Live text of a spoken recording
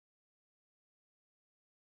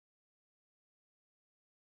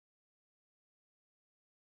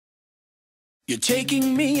You're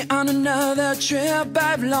taking me on another trip.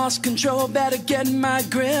 I've lost control, better get my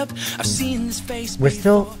grip. I've seen this face. We're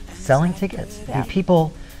still selling tickets. Yeah.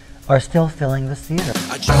 People are still filling this theater.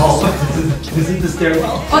 Oh, this is the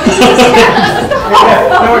stairwell. Oh, this is the stairwell.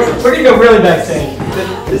 Yeah, no, we're gonna go really backstage.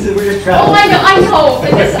 This is we're just traveling. Oh, I know.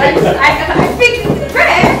 But this, I think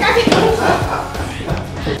Rick.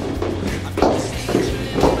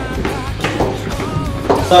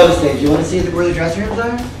 So the stage. You want to see where the dressing rooms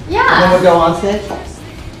are? Yeah. And then we'll go on stage.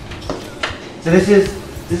 So this is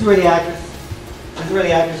where the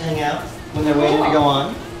actors hang out when they're waiting to go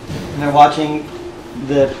on, and they're watching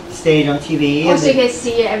the stage on TV. Oh, so you can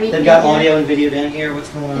see everything. They've got audio and video down here. What's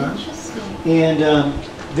going on? Interesting. And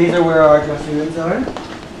these are where our dressing rooms are.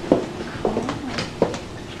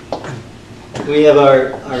 We have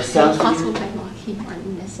our sound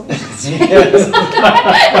studio.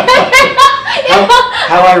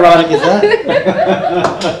 How ironic is that?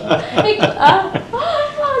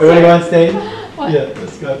 We're gonna go on stage? What? Yeah,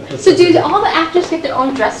 let's go. So do all the actors get their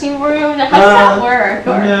own dressing room? How does that work?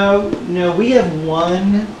 Or? No, we have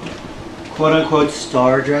one quote-unquote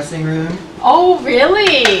star dressing room. Oh,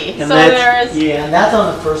 really? And so there's... Yeah, and that's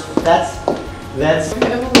on the first, that's, we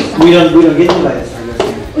don't get invited to star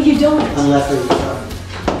dressing room. Oh, you don't? Unless there's a star.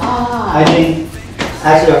 Ah. I think,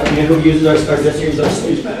 actually, you know who uses our star dressing rooms? Our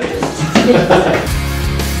stage managers.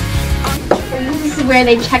 This is where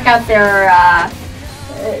they check out their,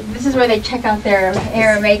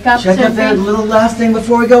 hair and makeup. Check out that little last thing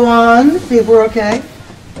before we go on, see if we're okay.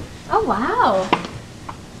 Oh, wow.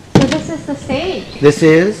 So this is the stage. This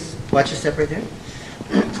is, watch your step right there.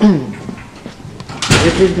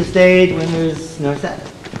 This is the stage when there's no set.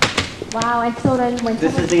 Wow, and so then when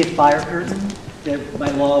this is the fire curtain that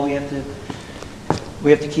by law we have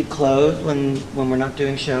to keep closed when we're not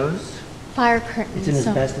doing shows. Fire curtain. It's an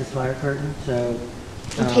asbestos fire curtain, so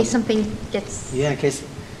in case something gets... Yeah, in case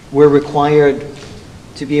we're required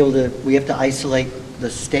to be able to, we have to isolate the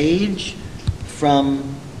stage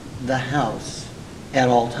from the house at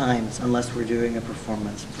all times unless we're doing a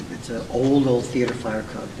performance. It's an old theater fire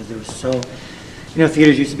code because there was so, you know,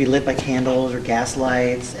 theaters used to be lit by candles or gas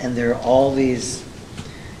lights, and there are all these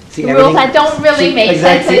rules that don't really make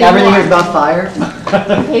sense anymore. Everything is about fire.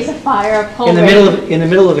 In case of fire, in the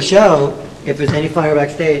middle of a show, if there's any fire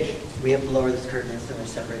backstage, we have to lower this curtain and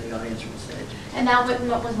separate the audience from the stage. And that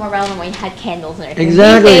was more relevant when you had candles and everything.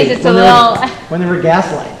 Exactly. These days it's when there were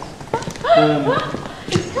gas lights.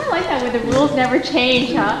 It's kind of like that where the rules never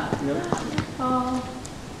change, huh? Nope. Oh.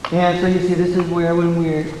 And so you see, this is where when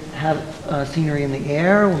we have scenery in the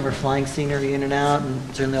air, when we're flying scenery in and out, and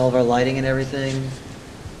certainly all of our lighting and everything.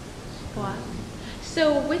 Wow.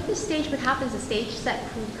 So with the stage, what happens? The stage set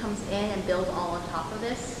crew comes in and builds all on top of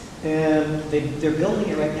this? And they're building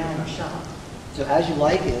it right now in our shop. So as you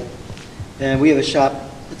like it, and we have a shop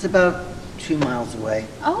that's about 2 miles away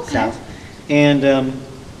south. And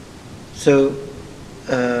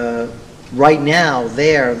right now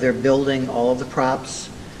they're building all of the props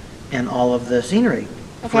and all of the scenery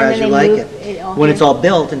for as you like it. When it's all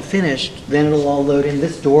built and finished, then it'll all load in.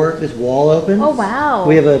 This wall opens. Oh, wow.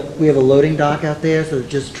 We have a loading dock out there, so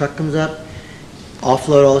just truck comes up,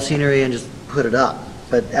 offload all the scenery and just put it up.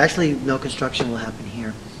 But actually, no construction will happen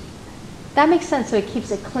here. That makes sense. So it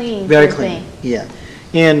keeps it clean. Very clean. Yeah,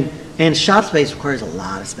 and shop space requires a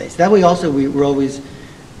lot of space. That way, also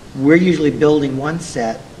we're usually building one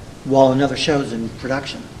set while another show's in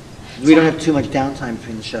production. We don't have too much downtime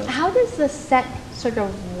between the shows. How does the set sort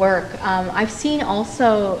of work? I've seen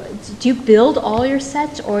also. Do you build all your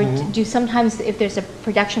sets, or do sometimes if there's a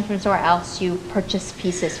production from somewhere else, you purchase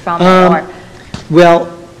pieces from? Well,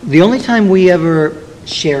 the only time we ever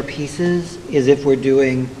share pieces is if we're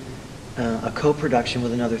doing a co-production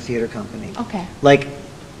with another theater company. Okay. Like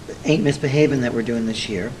Ain't Misbehavin' that we're doing this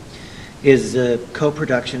year is a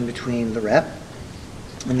co-production between the Rep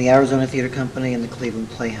and the Arizona Theater Company and the Cleveland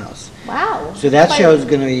Playhouse. Wow. So that show is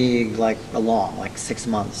going to be like 6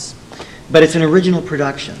 months. But it's an original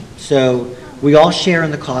production. So we all share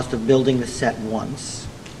in the cost of building the set once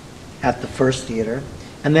at the first theater.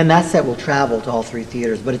 And then that set will travel to all 3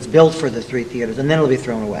 theaters, but it's built for the 3 theaters, and then it'll be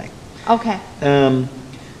thrown away. Okay.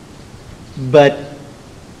 But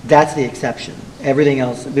that's the exception. Everything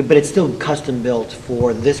else, but it's still custom built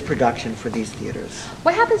for this production for these theaters.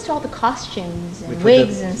 What happens to all the costumes and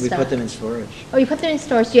wigs and stuff? We put them in storage. Oh, you put them in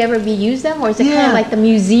storage. Do you ever reuse them, or is it kind of like the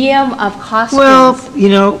museum of costumes? Well, you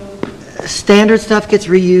know, standard stuff gets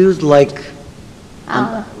reused, like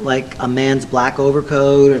a man's black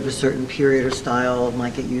overcoat of a certain period or style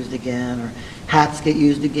might get used again, or hats get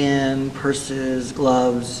used again, purses,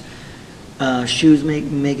 gloves, shoes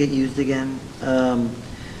may get used again.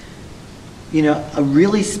 you know, a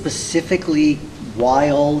really specifically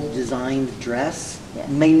wild designed dress Yes.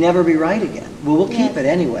 may never be right again. Well, we'll keep Yes. it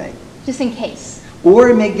anyway. Just in case. Or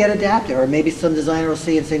it may get adapted, or maybe some designer will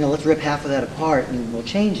see it and say, no, let's rip half of that apart and we'll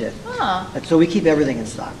change it. Oh, And so we keep everything in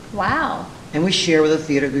stock. wow. And we share with the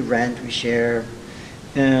theater, we rent, we share.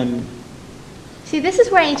 See, this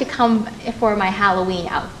is where I need to come for my Halloween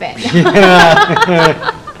outfit.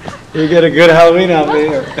 You get a good Halloween outfit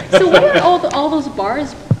here. So what are all those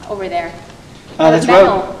bars over there? That's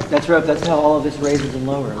metal. rope. That's rope. That's how all of this raises and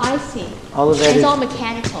lowers. I see. All of that It's is- all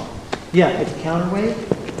mechanical. Yeah, it's counterweight.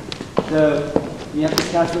 So you have to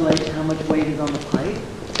calculate how much weight is on the pipe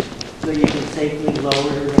so you can safely lower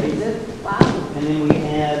or raise it. Wow. And then we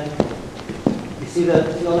add, you see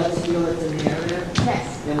all that steel that's in the area?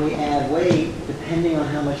 Yes. Then we add weight depending on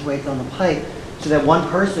how much weight's on the pipe so that one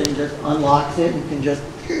person just unlocks it and can just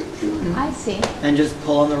I see. and just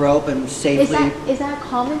pull on the rope and safely. Is that a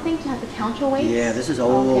common thing to have the counterweights? Yeah, this is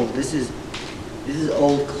old. Okay. This is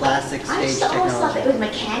old classic I stage just always thought that it technology.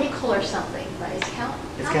 was mechanical or something, but it's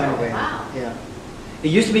It's counterweight. Wow. Yeah. It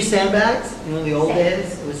used to be sandbags. You know, in the old Sand.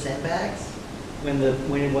 days, it was sandbags. When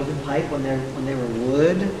it wasn't pipe, when they were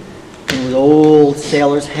wood. It was old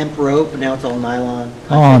sailor's hemp rope, and now it's all nylon.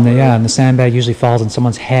 Oh, and the sandbag usually falls on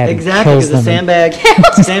someone's head Exactly, and because kills the them. sandbag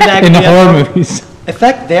In the can be up horror over- movies. In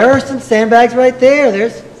fact, there are some sandbags right there.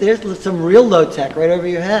 There's some real low tech right over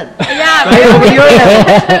your head. Yeah. Right over your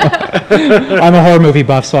head. I'm a horror movie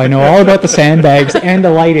buff, so I know all about the sandbags and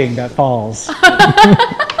the lighting that falls.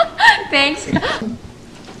 Thanks.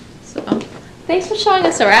 So, thanks for showing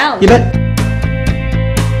us around. You bet.